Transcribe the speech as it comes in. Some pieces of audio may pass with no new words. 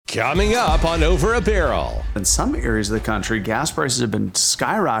Coming up on Over a Barrel. In some areas of the country, gas prices have been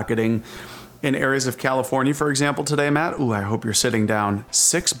skyrocketing. In areas of California, for example, today, Matt, I hope you're sitting down,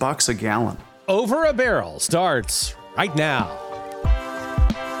 $6 a gallon. Over a Barrel starts right now.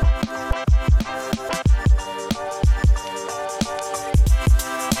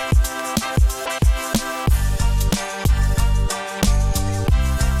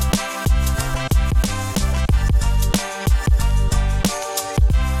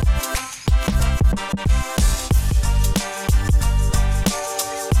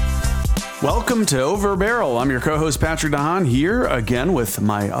 Welcome to Over a Barrel. I'm your co-host, Patrick DeHaan, here again with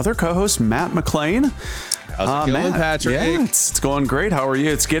my other co-host, Matt McLean. How's it going, Patrick? Yeah, it's going great. How are you?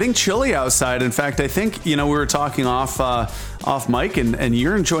 It's getting chilly outside. In fact, I think, we were talking off mic, and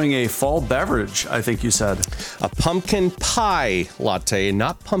you're enjoying a fall beverage, I think you said. A pumpkin pie latte,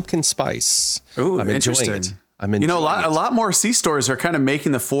 not pumpkin spice. Ooh, I'm interesting. enjoying it. A lot more C-stores are kind of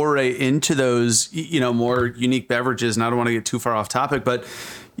making the foray into those, more unique beverages. And I don't want to get too far off topic, but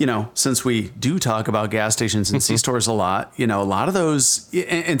since we do talk about gas stations and C-stores a lot, a lot of those,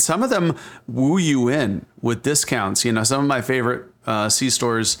 and some of them woo you in with discounts. Some of my favorite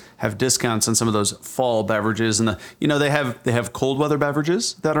C-stores have discounts on some of those fall beverages, and they have cold weather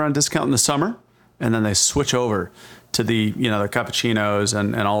beverages that are on discount in the summer, and then they switch over to the cappuccinos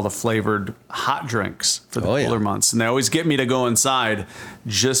and all the flavored hot drinks for the cooler months, and they always get me to go inside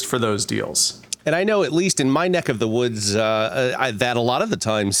just for those deals. And I know, at least in my neck of the woods, that a lot of the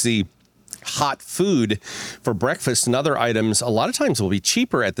times the hot food for breakfast and other items a lot of times will be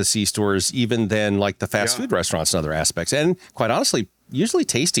cheaper at the C-stores even than like the fast food restaurants and other aspects. And quite honestly, usually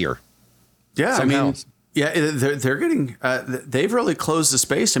tastier. Yeah, somehow. They're getting, they've really closed the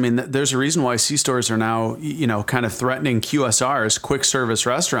space. There's a reason why C-stores are now, kind of threatening QSRs, quick service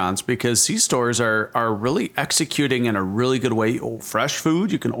restaurants, because C-stores are really executing in a really good way. Fresh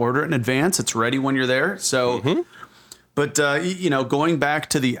food, you can order it in advance. It's ready when you're there. So, but, going back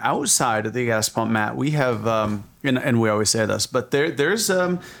to the outside of the gas pump, Matt, we have, and we always say this, but there's,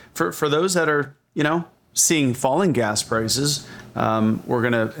 for those that are, seeing falling gas prices, we're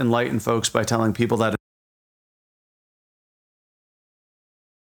going to enlighten folks by telling people that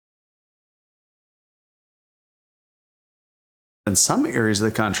in some areas of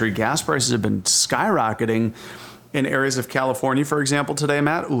the country, gas prices have been skyrocketing. In areas of California, for example, today,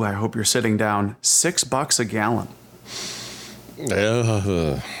 Matt, I hope you're sitting down, $6 a gallon.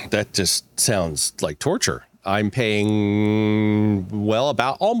 That just sounds like torture. I'm paying,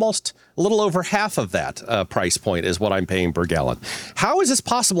 about almost a little over half of that price point is what I'm paying per gallon. How is this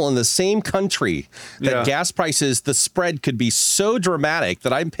possible in the same country that gas prices, the spread could be so dramatic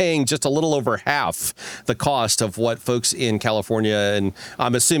that I'm paying just a little over half the cost of what folks in California, and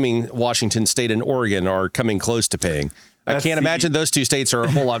I'm assuming Washington State and Oregon, are coming close to paying? I can't imagine those two states are a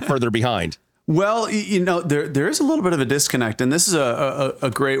whole lot further behind. Well, there is a little bit of a disconnect, and this is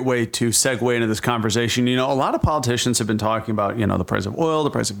a great way to segue into this conversation. A lot of politicians have been talking about, the price of oil,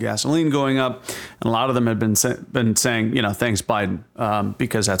 the price of gasoline going up, and a lot of them have been saying, thanks Biden,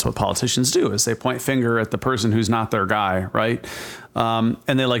 because that's what politicians do, is they point finger at the person who's not their guy, right? And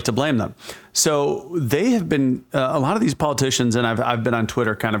they like to blame them. So they have been, a lot of these politicians, and I've been on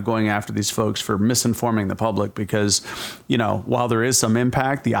Twitter kind of going after these folks for misinforming the public because, while there is some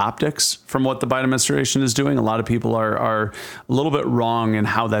impact, the optics from what the Biden administration is doing, a lot of people are a little bit wrong in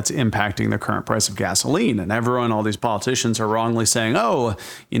how that's impacting the current price of gasoline. And all these politicians are wrongly saying,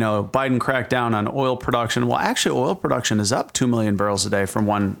 Biden cracked down on oil production. Well, actually, oil production is up 2 million barrels a day from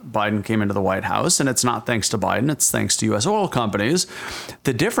when Biden came into the White House. And it's not thanks to Biden. It's thanks to U.S. oil companies.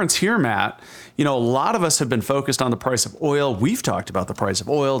 The difference here, Matt, a lot of us have been focused on the price of oil. We've talked about the price of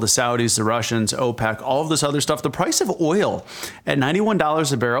oil, the Saudis, the Russians, OPEC, all of this other stuff. The price of oil at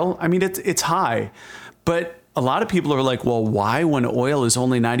 $91 a barrel, it's high. But a lot of people are like, well, why when oil is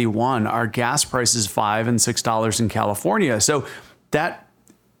only 91, our gas price is $5 and $6 in California? So that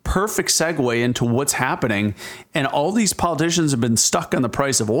perfect segue into what's happening. And all these politicians have been stuck on the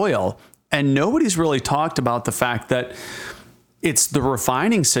price of oil. And nobody's really talked about the fact that it's the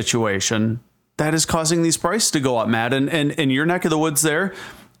refining situation that is causing these prices to go up, Matt. And in your neck of the woods there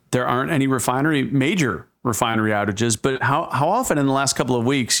aren't any major refinery outages. But how often in the last couple of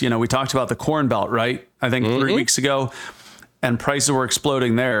weeks, we talked about the Corn Belt, right? I think 3 weeks ago, and prices were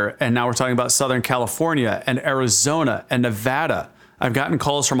exploding there. And now we're talking about Southern California and Arizona and Nevada. I've gotten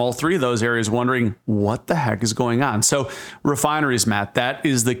calls from all three of those areas wondering what the heck is going on. So refineries, Matt, that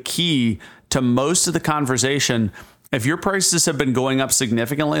is the key to most of the conversation. If your prices have been going up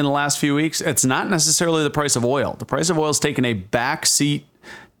significantly in the last few weeks, it's not necessarily the price of oil. The price of oil has taken a back seat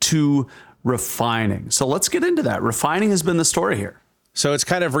to refining. So let's get into that. Refining has been the story here. So it's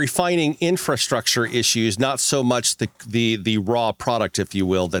kind of refining infrastructure issues, not so much the raw product, if you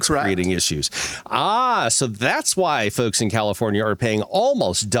will, that's Correct. creating issues. So that's why folks in California are paying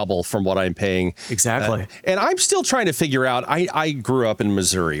almost double from what I'm paying. Exactly. And I'm still trying to figure out, I grew up in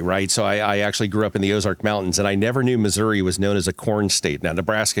Missouri, right? So I actually grew up in the Ozark Mountains, and I never knew Missouri was known as a corn state. Now,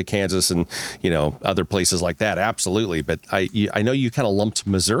 Nebraska, Kansas, and, other places like that, absolutely. But I know you kind of lumped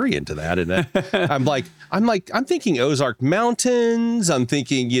Missouri into that. And I'm thinking Ozark Mountains. I'm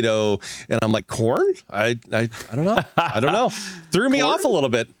thinking, and I'm like, corn? I don't know. I don't know. Threw me off a little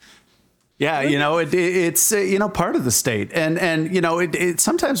bit. Yeah, it's part of the state, and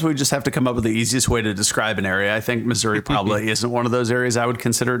sometimes we just have to come up with the easiest way to describe an area. I think Missouri probably isn't one of those areas I would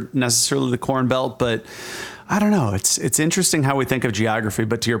consider necessarily the Corn Belt, but I don't know. It's interesting how we think of geography.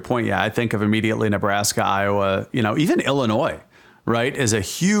 But to your point, yeah, I think of immediately Nebraska, Iowa, even Illinois. Right, is a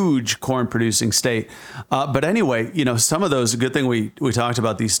huge corn producing state. But anyway, some of those, good thing we talked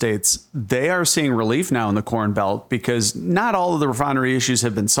about these states, they are seeing relief now in the Corn Belt because not all of the refinery issues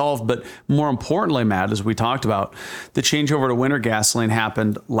have been solved. But more importantly, Matt, as we talked about, the changeover to winter gasoline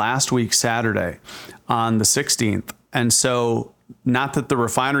happened last week, Saturday on the 16th. And so not that the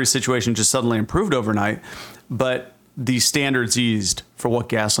refinery situation just suddenly improved overnight, but the standards eased for what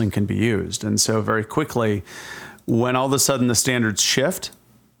gasoline can be used. And so very quickly, when all of a sudden the standards shift,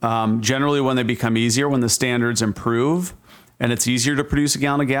 generally when they become easier, when the standards improve and it's easier to produce a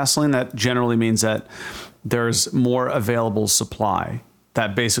gallon of gasoline, that generally means that there's more available supply.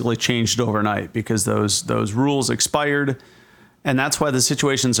 That basically changed overnight because those rules expired. And that's why the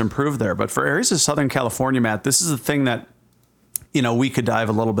situation's improved there. But for areas of Southern California, Matt, this is the thing that we could dive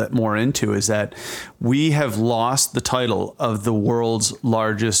a little bit more into, is that we have lost the title of the world's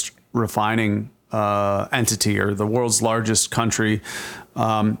largest refining entity, or the world's largest country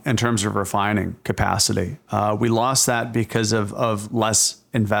in terms of refining capacity. We lost that because of less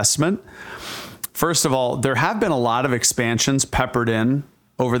investment. First of all, there have been a lot of expansions peppered in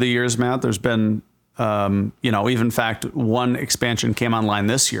over the years, Matt. There's been, even in fact, one expansion came online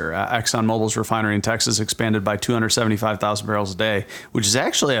this year. ExxonMobil's refinery in Texas expanded by 275,000 barrels a day, which is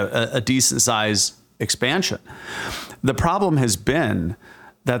actually a decent size expansion. The problem has been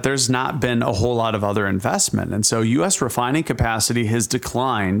that there's not been a whole lot of other investment. And so U.S. refining capacity has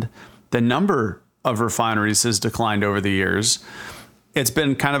declined. The number of refineries has declined over the years. It's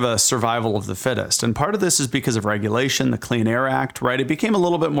been kind of a survival of the fittest. And part of this is because of regulation, the Clean Air Act, right? It became a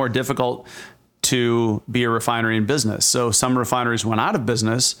little bit more difficult to be a refinery in business. So some refineries went out of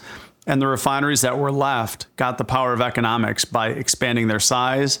business, and the refineries that were left got the power of economics by expanding their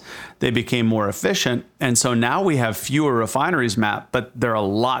size. They became more efficient. And so now we have fewer refineries, Matt, but they're a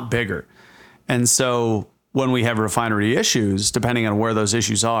lot bigger. And so when we have refinery issues, depending on where those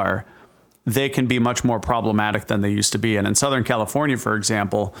issues are, they can be much more problematic than they used to be. And in Southern California, for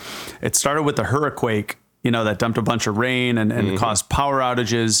example, it started with the hurricane, that dumped a bunch of rain and caused power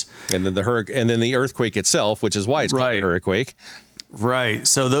outages. And then the earthquake itself, which is why it's called a hurricane. Right.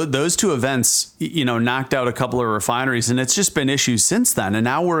 So those two events, knocked out a couple of refineries, and it's just been issues since then. And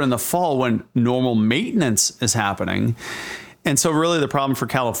now we're in the fall when normal maintenance is happening. And so really the problem for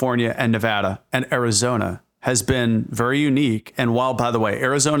California and Nevada and Arizona has been very unique. And while, by the way,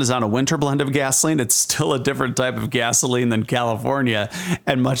 Arizona is on a winter blend of gasoline, it's still a different type of gasoline than California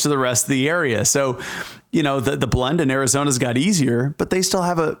and much of the rest of the area. So, the blend in Arizona's got easier, but they still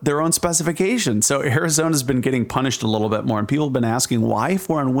have their own specifications. So Arizona's been getting punished a little bit more. And people have been asking, why, if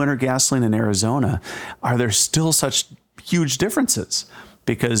we're on winter gasoline in Arizona, are there still such huge differences?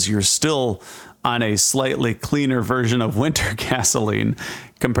 Because you're still on a slightly cleaner version of winter gasoline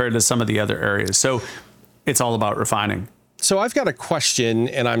compared to some of the other areas. So it's all about refining. So I've got a question,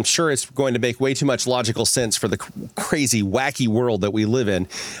 and I'm sure it's going to make way too much logical sense for the crazy, wacky world that we live in.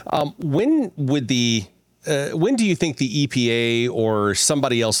 When do you think the EPA or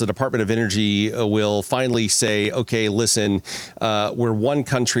somebody else, the Department of Energy, will finally say, okay, listen, we're one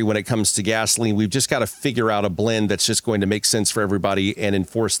country when it comes to gasoline. We've just got to figure out a blend that's just going to make sense for everybody and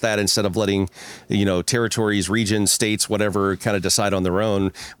enforce that instead of letting, territories, regions, states, whatever, kind of decide on their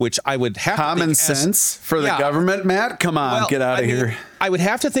own, which I would have common sense for the government, Matt. Come on, get out of here. I would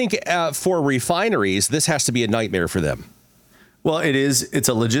have to think for refineries, this has to be a nightmare for them. Well, it's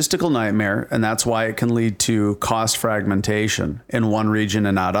a logistical nightmare, and that's why it can lead to cost fragmentation in one region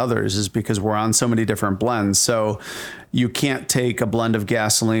and not others, is because we're on so many different blends. So you can't take a blend of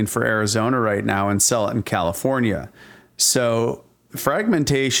gasoline for Arizona right now and sell it in California. So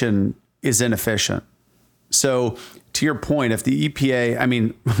fragmentation is inefficient. So to your point, if the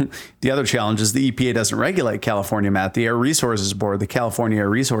EPA, the other challenge is the EPA doesn't regulate California, Matt. The Air Resources Board, the California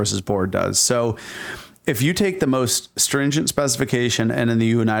Air Resources Board does. So if you take the most stringent specification and in the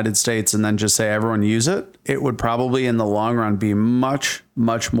United States and then just say everyone use it, it would probably in the long run be much,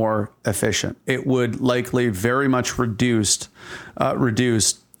 much more efficient. It would likely very much reduce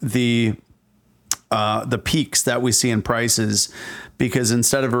the peaks that we see in prices, because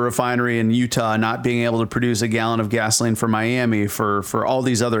instead of a refinery in Utah not being able to produce a gallon of gasoline for Miami, for all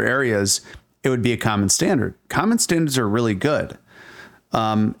these other areas, it would be a common standard. Common standards are really good.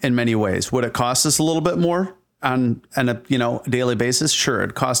 In many ways. Would it cost us a little bit more on a daily basis? Sure,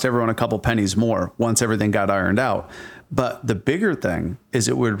 it cost everyone a couple pennies more once everything got ironed out. But the bigger thing is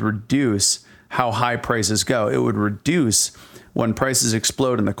it would reduce how high prices go. It would reduce when prices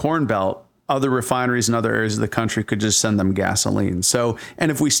explode in the Corn Belt. Other refineries in other areas of the country could just send them gasoline. So, and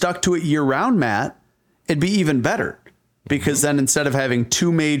if we stuck to it year round, Matt, it'd be even better, because then instead of having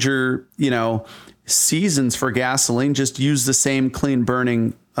two major, seasons for gasoline, just use the same clean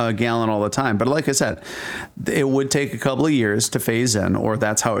burning gallon all the time. But like I said, it would take a couple of years to phase in, or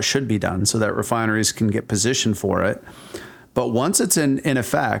that's how it should be done, so that refineries can get positioned for it. But once it's in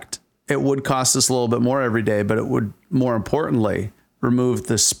effect, it would cost us a little bit more every day, but it would, more importantly, remove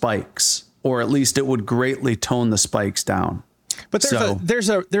the spikes, or at least it would greatly tone the spikes down. But there's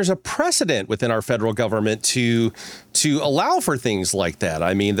a precedent within our federal government to allow for things like that.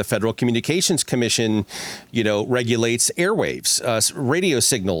 I mean, the Federal Communications Commission, regulates airwaves, radio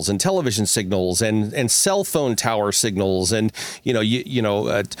signals and television signals and cell phone tower signals. And,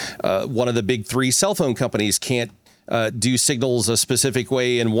 one of the big three cell phone companies can't do signals a specific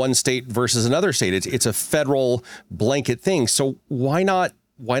way in one state versus another state. It's a federal blanket thing. So why not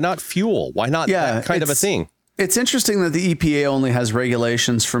fuel? Why not that kind of a thing? It's interesting that the EPA only has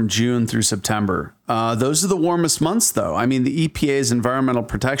regulations from June through September. Those are the warmest months, though. I mean, the EPA's Environmental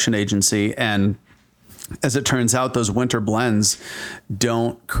Protection Agency, and as it turns out, those winter blends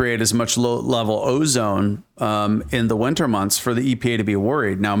don't create as much low-level ozone in the winter months for the EPA to be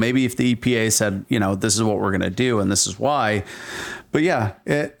worried. Now, maybe if the EPA said, this is what we're going to do and this is why. But yeah,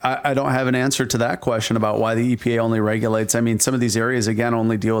 I don't have an answer to that question about why the EPA only regulates. I mean, some of these areas, again,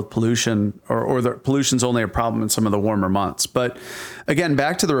 only deal with pollution, or the pollution's only a problem in some of the warmer months. But again,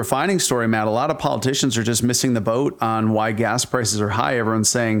 back to the refining story, Matt, a lot of politicians are just missing the boat on why gas prices are high. Everyone's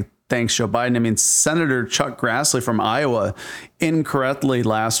saying, thanks, Joe Biden. I mean, Senator Chuck Grassley from Iowa incorrectly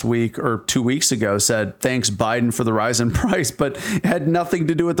last week or 2 weeks ago said, thanks, Biden, for the rise in price, but it had nothing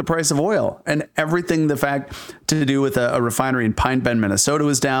to do with the price of oil, and everything, the fact to do with a refinery in Pine Bend, Minnesota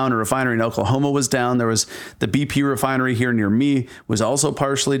was down. A refinery in Oklahoma was down. There was the BP refinery here near me was also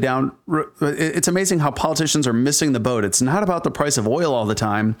partially down. It's amazing how politicians are missing the boat. It's not about the price of oil all the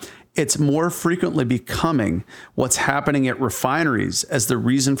time. It's more frequently becoming what's happening at refineries as the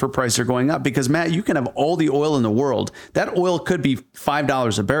reason for prices are going up. Because, Matt, you can have all the oil in the world. That oil could be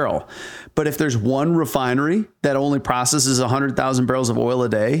 $5 a barrel. But if there's one refinery that only processes 100,000 barrels of oil a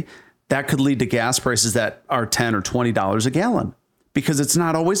day, that could lead to gas prices that are $10 or $20 a gallon. Because it's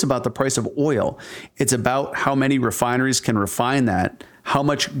not always about the price of oil. It's about how many refineries can refine that, how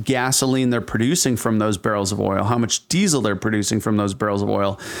much gasoline they're producing from those barrels of oil, how much diesel they're producing from those barrels of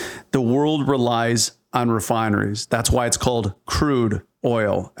oil. The world relies on refineries. That's why it's called crude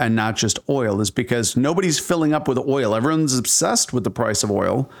oil and not just oil, is because nobody's filling up with oil. Everyone's obsessed with the price of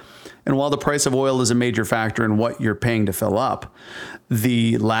oil. And while the price of oil is a major factor in what you're paying to fill up,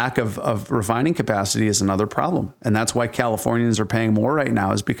 the lack of refining capacity is another problem. And that's why Californians are paying more right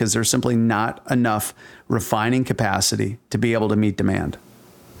now, is because there's simply not enough refining capacity to be able to meet demand.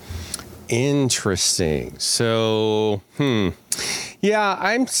 Interesting. So, yeah,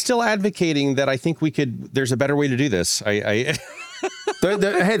 I'm still advocating that I think there's a better way to do this.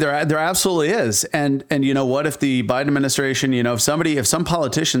 There absolutely is. And you know what, if the Biden administration, if some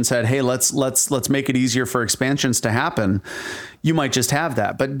politician said, hey, let's make it easier for expansions to happen, you might just have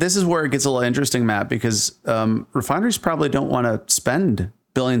that. But this is where it gets a little interesting, Matt, because refineries probably don't want to spend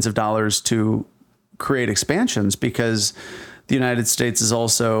billions of dollars to create expansions, because the United States is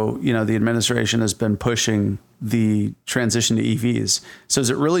also, the administration has been pushing the transition to EVs. So is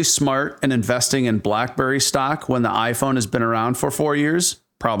it really smart in investing in BlackBerry stock when the iPhone has been around for 4 years?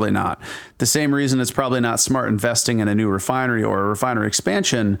 Probably not. The same reason it's probably not smart investing in a new refinery or a refinery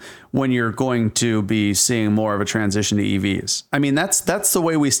expansion when you're going to be seeing more of a transition to EVs. I mean, that's the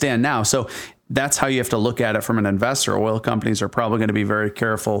way we stand now. So that's how you have to look at it from an investor. Oil companies are probably going to be very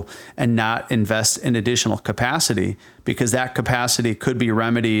careful and not invest in additional capacity, because that capacity could be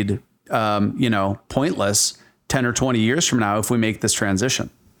remedied, pointless 10 or 20 years from now if we make this transition.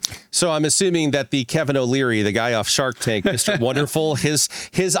 So I'm assuming that the Kevin O'Leary, the guy off Shark Tank, Mr. Wonderful, his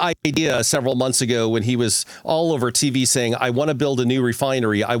idea several months ago when he was all over TV saying, I want to build a new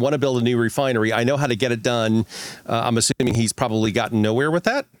refinery. I want to build a new refinery. I know how to get it done. I'm assuming he's probably gotten nowhere with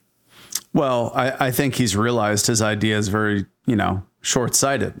that. Well, I think he's realized his idea is very,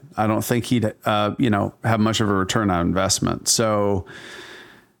 short-sighted. I don't think he'd, have much of a return on investment. So,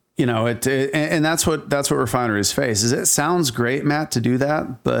 and that's what refineries face. Is it sounds great, Matt, to do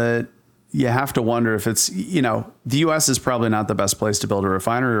that, but you have to wonder if it's, the U.S. is probably not the best place to build a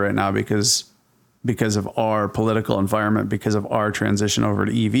refinery right now because of our political environment, because of our transition over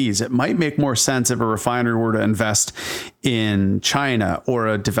to EVs. It might make more sense if a refinery were to invest in China or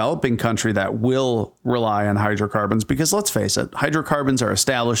a developing country that will rely on hydrocarbons, because let's face it, hydrocarbons are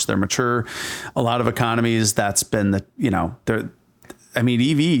established, they're mature. A lot of economies, that's been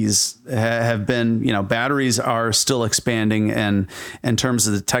EVs have been, batteries are still expanding, and in terms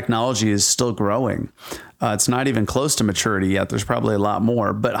of the technology is still growing. It's not even close to maturity yet. There's probably a lot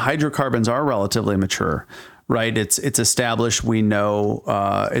more, but hydrocarbons are relatively mature, right? It's established. We know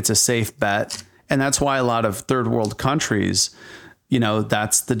it's a safe bet. And that's why a lot of third world countries,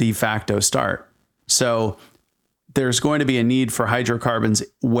 that's the de facto start. So there's going to be a need for hydrocarbons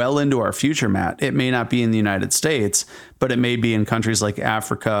well into our future, Matt. It may not be in the United States, but it may be in countries like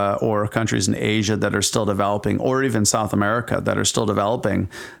Africa or countries in Asia that are still developing, or even South America that are still developing,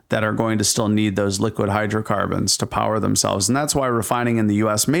 that are going to still need those liquid hydrocarbons to power themselves. And that's why refining in the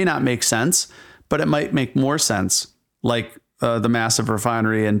U.S. may not make sense, but it might make more sense, like the massive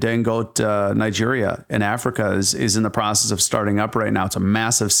refinery in Dangote, Nigeria, in Africa is in the process of starting up right now. It's a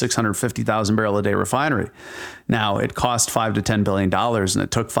massive 650,000 barrel a day refinery. Now, it cost $5 to $10 billion, and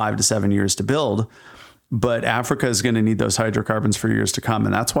it took 5 to 7 years to build. But Africa is going to need those hydrocarbons for years to come,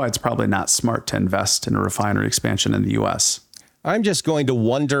 and that's why it's probably not smart to invest in a refinery expansion in the U.S. I'm just going to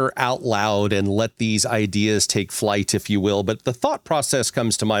wonder out loud and let these ideas take flight, if you will. But the thought process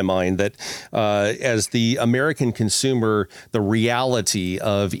comes to my mind that as the American consumer, the reality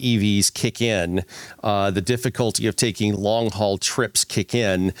of EVs kick in, the difficulty of taking long haul trips kick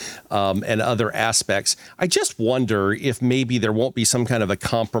in, and other aspects. I just wonder if maybe there won't be some kind of a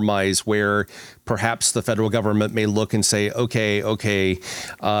compromise where perhaps the federal government may look and say, okay,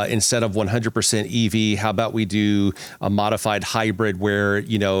 instead of 100% EV, how about we do a modified hybrid where,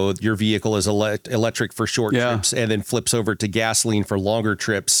 your vehicle is electric for short trips and then flips over to gasoline for longer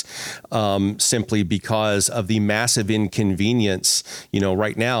trips, simply because of the massive inconvenience.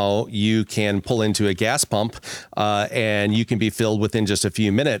 Right now you can pull into a gas pump and you can be filled within just a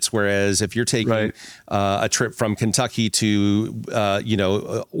few minutes. Whereas if you're taking a trip from Kentucky to,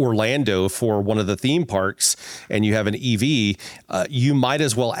 Orlando for one of the theme parks and you have an EV, you might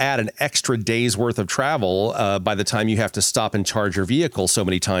as well add an extra day's worth of travel by the time you have to stop and charge your vehicle so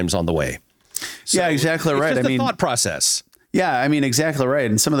many times on the way. So yeah, exactly right. It's the thought process. Yeah, exactly right.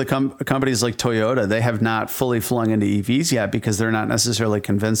 And some of the companies like Toyota, they have not fully flung into EVs yet because they're not necessarily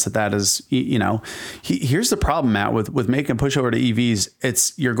convinced that is, here's the problem, Matt, with making push over to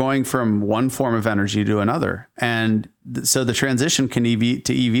EVs. You're going from one form of energy to another. And so the transition to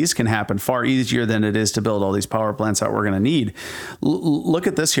EVs can happen far easier than it is to build all these power plants that we're going to need. Look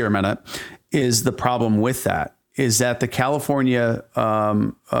at this here a minute. Is the problem with that is that the California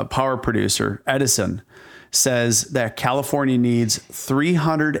power producer, Edison, says that California needs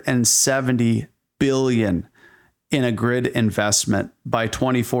 $370 billion in a grid investment by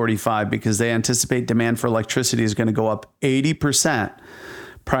 2045 because they anticipate demand for electricity is going to go up 80%,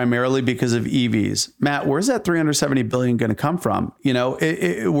 primarily because of EVs. Matt, where's that $370 billion going to come from?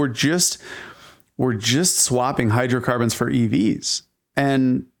 We're just swapping hydrocarbons for EVs.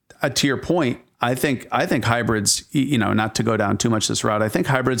 And to your point, I think hybrids, not to go down too much this route, I think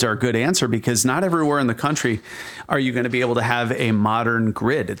hybrids are a good answer because not everywhere in the country are you going to be able to have a modern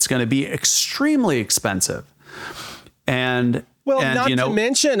grid. It's going to be extremely expensive. Not to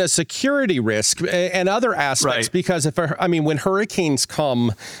mention a security risk and other aspects, right? Because when hurricanes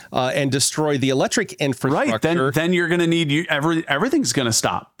come and destroy the electric infrastructure, right? Then you're going to need everything's going to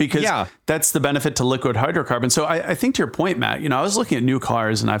stop because that's the benefit to liquid hydrocarbons. So I think to your point, Matt, I was looking at new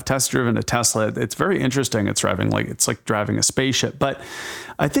cars and I've test driven a Tesla. It's very interesting. It's like driving a spaceship, but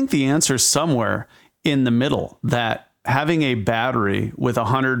I think the answer is somewhere in the middle. That having a battery with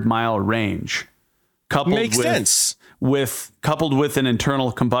 100-mile range coupled with an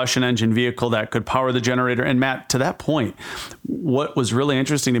internal combustion engine vehicle that could power the generator. And Matt, to that point, what was really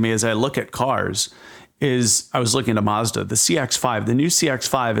interesting to me as I look at cars is I was looking at Mazda, the CX-5. The new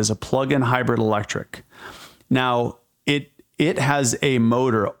CX-5 is a plug-in hybrid electric. Now, it it has a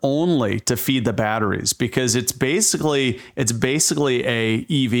motor only to feed the batteries, because it's basically a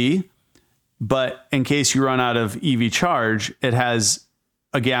EV, but in case you run out of EV charge, it has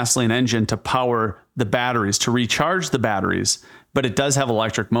a gasoline engine to power the batteries, to recharge the batteries, but it does have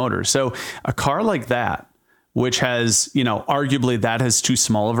electric motors. So a car like that, which has, arguably that has too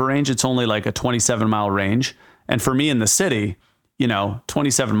small of a range. It's only like a 27-mile range. And for me in the city,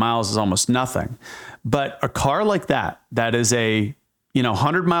 27 miles is almost nothing. But a car like that is a,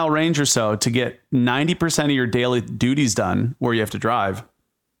 100-mile range or so to get 90% of your daily duties done where you have to drive,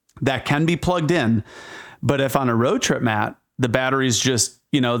 that can be plugged in. But if on a road trip, Matt, the batteries just,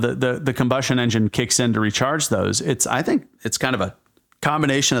 the combustion engine kicks in to recharge those, I think it's kind of a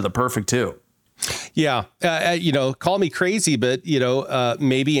combination of the perfect two. Yeah. Call me crazy, but,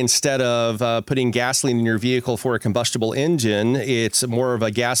 maybe instead of putting gasoline in your vehicle for a combustible engine, it's more of a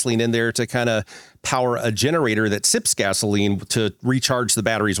gasoline in there to kind of power a generator that sips gasoline to recharge the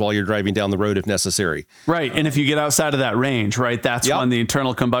batteries while you're driving down the road if necessary. Right. And if you get outside of that range, right, that's when the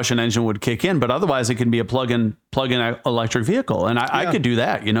internal combustion engine would kick in. But otherwise, it can be a plug-in electric vehicle. And I could do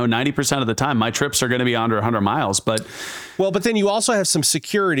that. 90% of the time, my trips are going to be under 100 miles. But then you also have some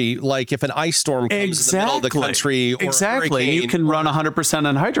security, like if an ice storm comes in the middle of the country or a hurricane, you can run 100%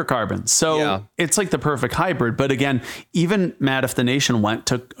 on hydrocarbons. So it's like the perfect hybrid. But again, even, Matt, if the nation went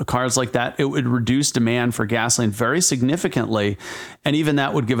to cars like that, it would reduce demand for gasoline very significantly. And even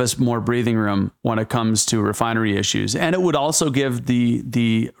that would give us more breathing room when it comes to refinery issues. And it would also give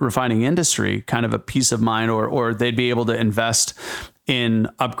the refining industry kind of a peace of mind, or they'd be able to invest in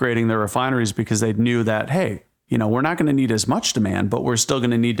upgrading their refineries because they knew that, hey, we're not going to need as much demand, but we're still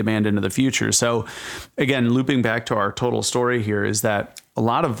going to need demand into the future. So again, looping back to our total story here is that a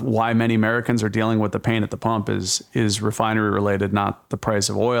lot of why many Americans are dealing with the pain at the pump is refinery related, not the price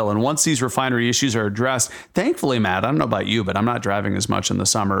of oil. And once these refinery issues are addressed, thankfully, Matt, I don't know about you, but I'm not driving as much in the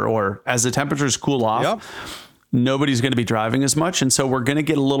summer, or as the temperatures cool off, nobody's going to be driving as much. And so we're going to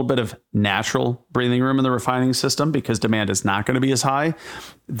get a little bit of natural breathing room in the refining system because demand is not going to be as high.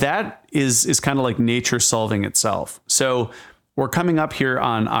 That is kind of like nature solving itself. So we're coming up here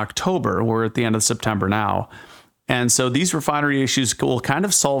on October. We're at the end of September now. And so these refinery issues will kind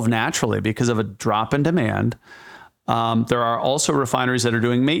of solve naturally because of a drop in demand. There are also refineries that are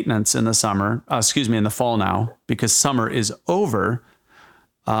doing maintenance in the in the fall now, because summer is over.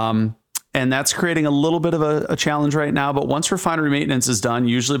 And that's creating a little bit of a challenge right now. But once refinery maintenance is done,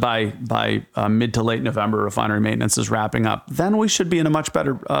 usually by mid to late November, refinery maintenance is wrapping up, then we should be in a much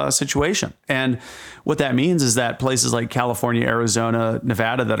better situation. And what that means is that places like California, Arizona,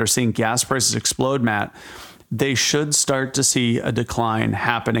 Nevada that are seeing gas prices explode, Matt, they should start to see a decline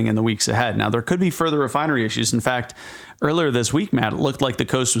happening in the weeks ahead. Now, there could be further refinery issues. In fact, earlier this week, Matt, it looked like the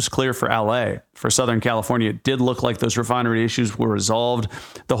coast was clear for LA. For Southern California, it did look like those refinery issues were resolved.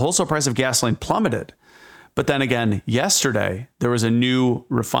 The wholesale price of gasoline plummeted. But then again, yesterday, there was a new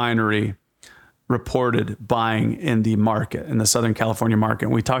refinery reported buying in the market, in the Southern California market.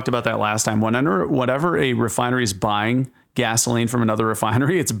 And we talked about that last time. Whenever a refinery is buying gasoline from another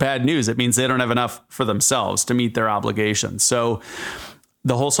refinery, it's bad news. It means they don't have enough for themselves to meet their obligations. So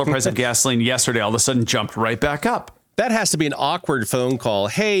the wholesale price of gasoline yesterday all of a sudden jumped right back up. That has to be an awkward phone call.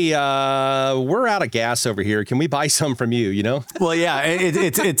 Hey, we're out of gas over here. Can we buy some from you? Well, yeah,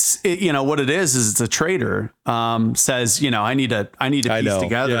 it's what it is it's a trader says, I need to piece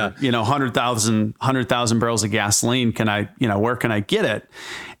together, 100,000 barrels of gasoline. Can I, where can I get it?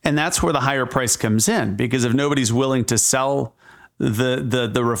 And that's where the higher price comes in, because if nobody's willing to sell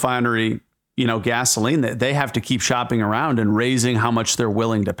the refinery, gasoline, that they have to keep shopping around and raising how much they're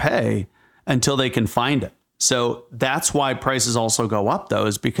willing to pay until they can find it. So that's why prices also go up, though,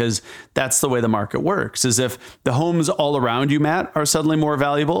 is because that's the way the market works. Is if the homes all around you, Matt, are suddenly more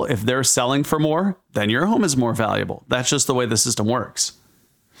valuable, if they're selling for more, then your home is more valuable. That's just the way the system works.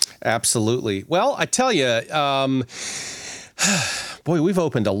 Absolutely. Well, I tell you, boy, we've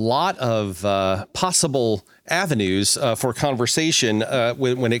opened a lot of possible avenues for conversation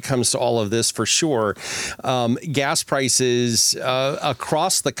when it comes to all of this, for sure. Gas prices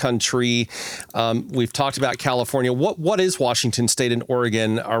across the country. We've talked about California. What is Washington State and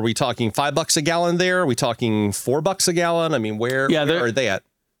Oregon? Are we talking $5 a gallon there? Are we talking $4 a gallon? I mean, where are they at?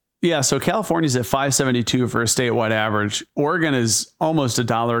 Yeah, so California's at $5.72 for a statewide average. Oregon is almost $1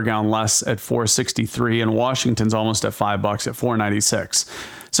 a gallon less at $4.63, and Washington's almost at $5 at $4.96.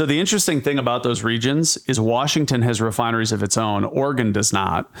 So the interesting thing about those regions is Washington has refineries of its own. Oregon does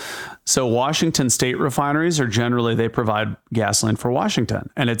not. So Washington state refineries are generally, they provide gasoline for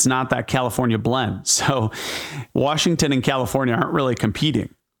Washington, and it's not that California blend. So Washington and California aren't really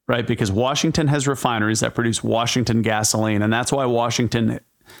competing. right? Because Washington has refineries that produce Washington gasoline. And that's why Washington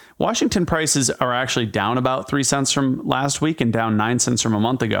prices are actually down about 3 cents from last week and down 9 cents from a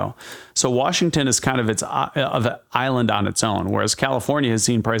month ago. So Washington is kind of an island on its own, whereas California has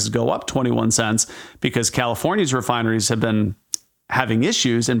seen prices go up 21 cents because California's refineries have been having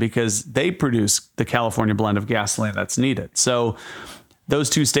issues and because they produce the California blend of gasoline that's needed. So those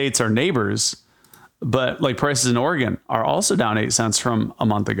two states are neighbors, but like prices in Oregon are also down 8 cents from a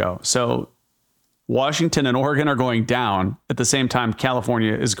month ago. So Washington and Oregon are going down at the same time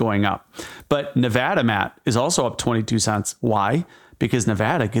California is going up. But Nevada, Matt, is also up 22 cents. Why? Because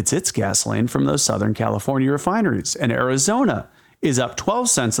Nevada gets its gasoline from those Southern California refineries. And Arizona is up 12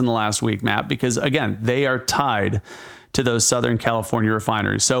 cents in the last week, Matt, because again, they are tied to those Southern California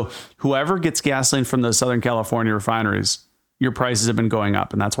refineries. So whoever gets gasoline from those Southern California refineries, your prices have been going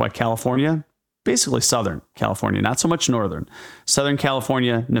up. And that's why California, basically Southern California, not so much Northern, Southern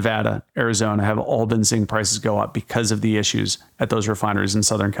California, Nevada, Arizona have all been seeing prices go up because of the issues at those refineries in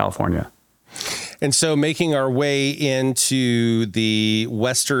Southern California. And so making our way into the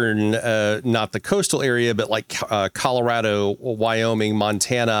western, not the coastal area, but like Colorado, Wyoming,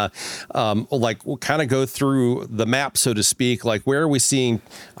 Montana, like we'll kind of go through the map, so to speak. Like where are we seeing,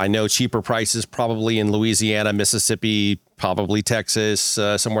 I know cheaper prices probably in Louisiana, Mississippi, probably Texas,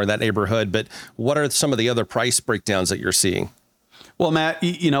 somewhere in that neighborhood. But what are some of the other price breakdowns that you're seeing? Well, Matt,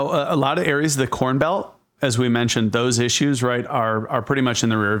 you know, a lot of areas of the Corn Belt, as we mentioned, those issues, right, are pretty much in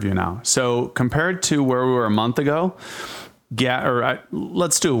the rear view now. So compared to where we were a month ago,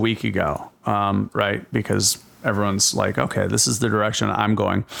 let's do a week ago, right, because everyone's like, okay, this is the direction I'm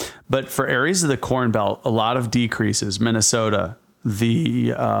going. But for areas of the Corn Belt, a lot of decreases. Minnesota, the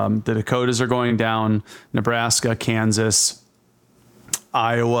Dakotas are going down, Nebraska, Kansas,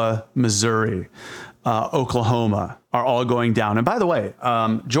 Iowa, Missouri, Oklahoma are all going down. And by the way,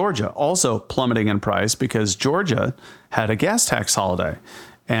 Georgia also plummeting in price because Georgia had a gas tax holiday.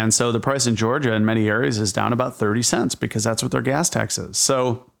 And so the price in Georgia in many areas is down about 30 cents because that's what their gas tax is.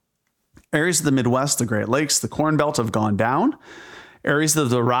 So areas of the Midwest, the Great Lakes, the Corn Belt have gone down. Areas of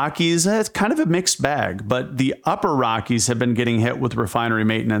the Rockies, it's kind of a mixed bag, but the upper Rockies have been getting hit with refinery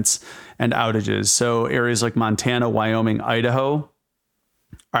maintenance and outages. So areas like Montana, Wyoming, Idaho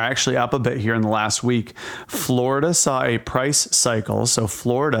are actually up a bit here in the last week. Florida saw a price cycle. So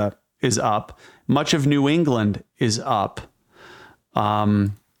Florida is up. Much of New England is up.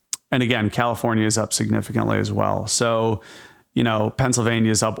 And again, California is up significantly as well. So, you know,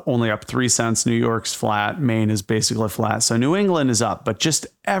 Pennsylvania is only up 3 cents. New York's flat. Maine is basically flat. So New England is up, but just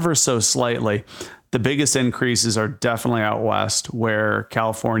ever so slightly. The biggest increases are definitely out west, where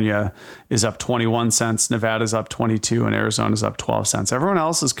California is up 21 cents, Nevada's up 22, and Arizona's up 12 cents. Everyone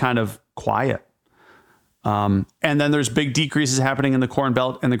else is kind of quiet. And then there's big decreases happening in the Corn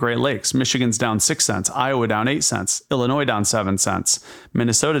Belt and the Great Lakes. Michigan's down 6 cents, Iowa down 8 cents, Illinois down 7 cents,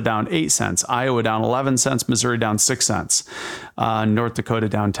 Minnesota down 8 cents, Iowa down 11 cents, Missouri down 6 cents, North Dakota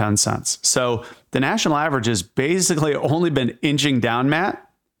down 10 cents. So the national average has basically only been inching down, Matt,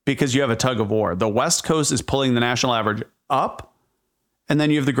 because you have a tug of war. The West Coast is pulling the national average up, and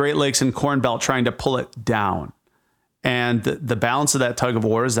then you have the Great Lakes and Corn Belt trying to pull it down. And the balance of that tug of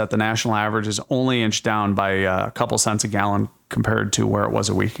war is that the national average is only inched down by a couple cents a gallon compared to where it was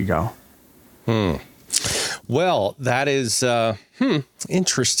a week ago. Well, that is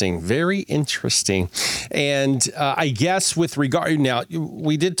interesting. Very interesting. And I guess with regard now,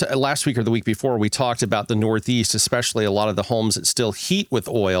 we did last week or the week before, we talked about the Northeast, especially a lot of the homes that still heat with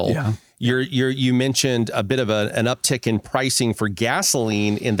oil. Yeah. You mentioned a bit of an uptick in pricing for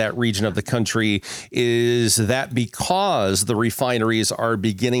gasoline in that region of the country. Is that because the refineries are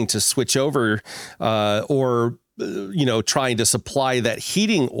beginning to switch over or trying to supply that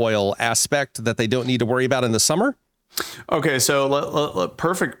heating oil aspect that they don't need to worry about in the summer? Okay, so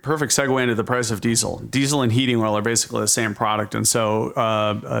perfect segue into the price of diesel. Diesel and heating oil are basically the same product. And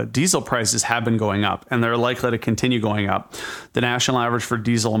so diesel prices have been going up, and they're likely to continue going up. The national average for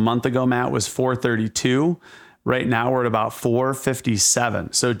diesel a month ago, Matt, was $4.32. Right now, we're at about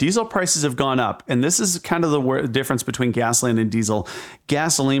 $4.57. So diesel prices have gone up. And this is kind of the difference between gasoline and diesel.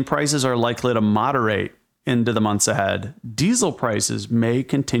 Gasoline prices are likely to moderate into the months ahead. Diesel prices may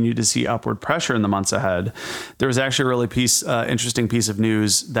continue to see upward pressure in the months ahead. There was actually a really interesting piece of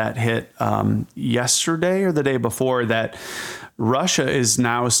news that hit yesterday or the day before that Russia is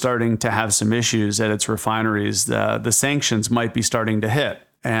now starting to have some issues at its refineries. The sanctions might be starting to hit.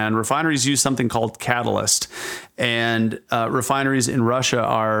 And refineries use something called catalyst. And refineries in Russia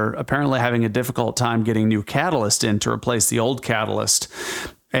are apparently having a difficult time getting new catalyst in to replace the old catalyst.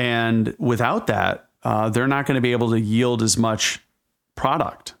 And without that, they're not going to be able to yield as much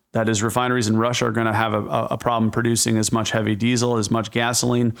product. That is, refineries in Russia are going to have a problem producing as much heavy diesel, as much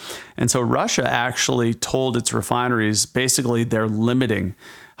gasoline. And so Russia actually told its refineries, basically, they're limiting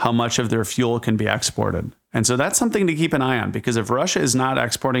how much of their fuel can be exported. And so that's something to keep an eye on, because if Russia is not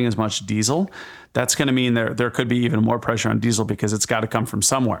exporting as much diesel, that's going to mean there could be even more pressure on diesel, because it's got to come from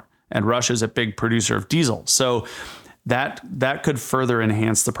somewhere. And Russia is a big producer of diesel. So that could further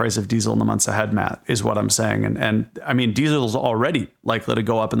enhance the price of diesel in the months ahead, Matt, is what I'm saying. And I mean, diesel is already likely to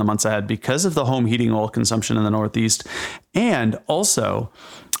go up in the months ahead because of the home heating oil consumption in the Northeast. And also,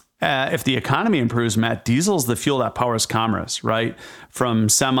 if the economy improves, Matt, diesel is the fuel that powers commerce, right? From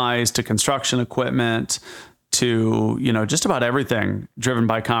semis to construction equipment to, just about everything driven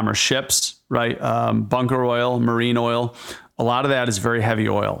by commerce, ships, right? Bunker oil, marine oil. A lot of that is very heavy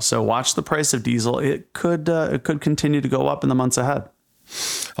oil. So watch the price of diesel. It could continue to go up in the months ahead.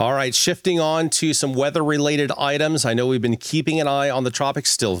 All right, shifting on to some weather-related items. I know we've been keeping an eye on the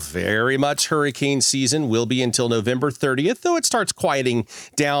tropics, still very much hurricane season, will be until November 30th, though it starts quieting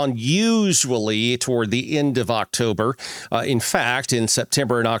down usually toward the end of October. In fact, in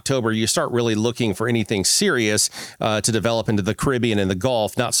September and October, you start really looking for anything serious to develop into the Caribbean and the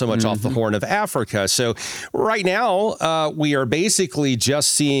Gulf, not so much off the Horn of Africa. So right now, we are basically just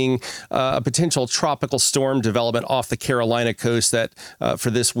seeing a potential tropical storm development off the Carolina coast that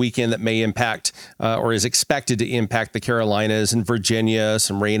for this weekend that may impact or is expected to impact the Carolinas and Virginia,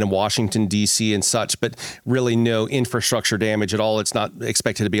 some rain in Washington, D.C. and such, but really no infrastructure damage at all. It's not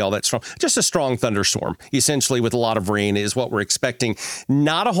expected to be all that strong. Just a strong thunderstorm, essentially, with a lot of rain is what we're expecting.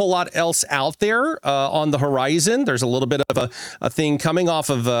 Not a whole lot else out there on the horizon. There's a little bit of a thing coming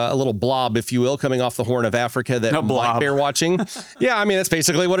off of a little blob, if you will, coming off the Horn of Africa that might bear watching. Yeah, I mean, that's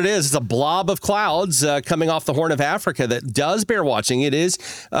basically what it is. It's a blob of clouds coming off the Horn of Africa that does bear watching. It is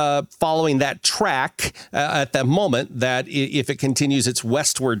following that track at the moment that if it continues its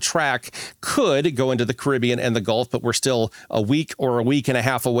westward track could go into the Caribbean and the Gulf, but we're still a week or a week and a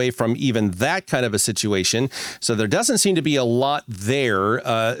half away from even that kind of a situation. So there doesn't seem to be a lot there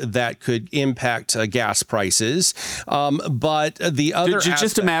that could impact gas prices. But the other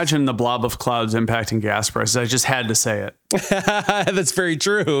just imagine the blob of clouds impacting gas prices. I just had to say it. That's very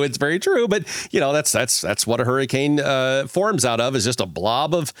true. It's very true. But, that's what a hurricane forms out of, is just a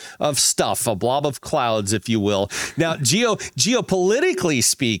blob of stuff, a blob of clouds, if you will. Now, geopolitically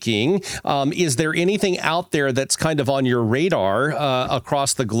speaking, is there anything out there that's kind of on your radar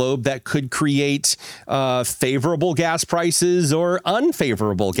across the globe that could create favorable gas prices or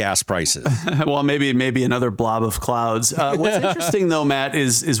unfavorable gas prices? Well, maybe another blob of clouds. What's interesting, though, Matt,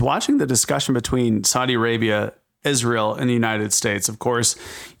 is watching the discussion between Saudi Arabia, Israel, and the United States. Of course,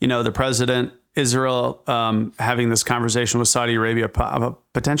 the president, Israel, having this conversation with Saudi Arabia, a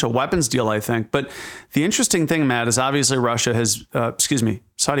potential weapons deal, I think. But the interesting thing, Matt, is obviously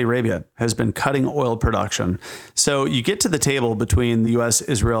Saudi Arabia has been cutting oil production. So you get to the table between the U.S.,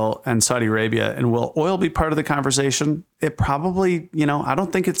 Israel, and Saudi Arabia, and will oil be part of the conversation? It probably, I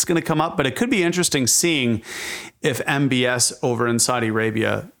don't think it's going to come up, but it could be interesting seeing if MBS over in Saudi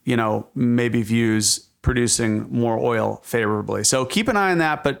Arabia, maybe views producing more oil favorably. So keep an eye on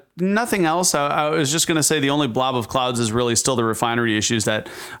that, but nothing else. I was just going to say the only blob of clouds is really still the refinery issues that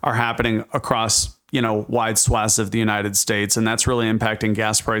are happening across, wide swaths of the United States. And that's really impacting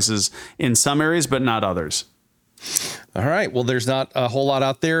gas prices in some areas, but not others. All right. Well, there's not a whole lot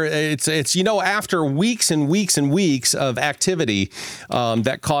out there. It's after weeks and weeks and weeks of activity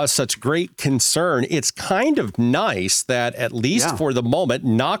that caused such great concern, it's kind of nice that at least for the moment,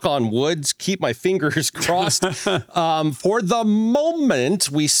 knock on wood, keep my fingers crossed, for the moment,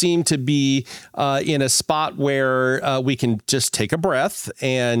 we seem to be in a spot where we can just take a breath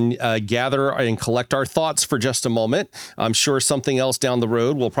and gather and collect our thoughts for just a moment. I'm sure something else down the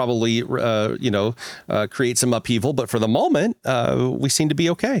road will probably, create some upheaval, but for the moment, we seem to be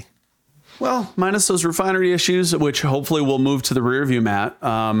okay. Well, minus those refinery issues, which hopefully will move to the rear view, Matt.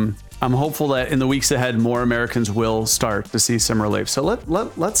 I'm hopeful that in the weeks ahead, more Americans will start to see some relief. So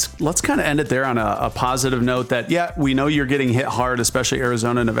let's kind of end it there on a positive note that, we know you're getting hit hard, especially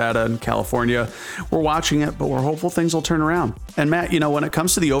Arizona, Nevada, and California. We're watching it, but we're hopeful things will turn around. And Matt, when it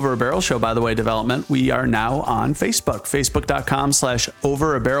comes to the Over a Barrel Show, by the way, development, we are now on Facebook,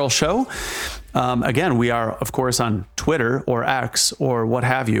 facebook.com/Over a Barrel Show. Again, we are, of course, on Twitter or X or what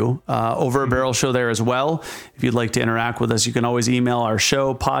have you, Over a Barrel Show there as well. If you'd like to interact with us, you can always email our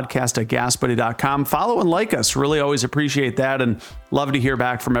show, podcast@gasbuddy.com. Follow and like us. Really always appreciate that, and love to hear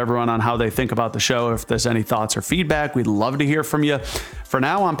back from everyone on how they think about the show. If there's any thoughts or feedback, we'd love to hear from you. For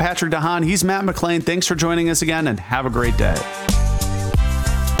now, I'm Patrick DeHaan. He's Matt McLean. Thanks for joining us again, and have a great day.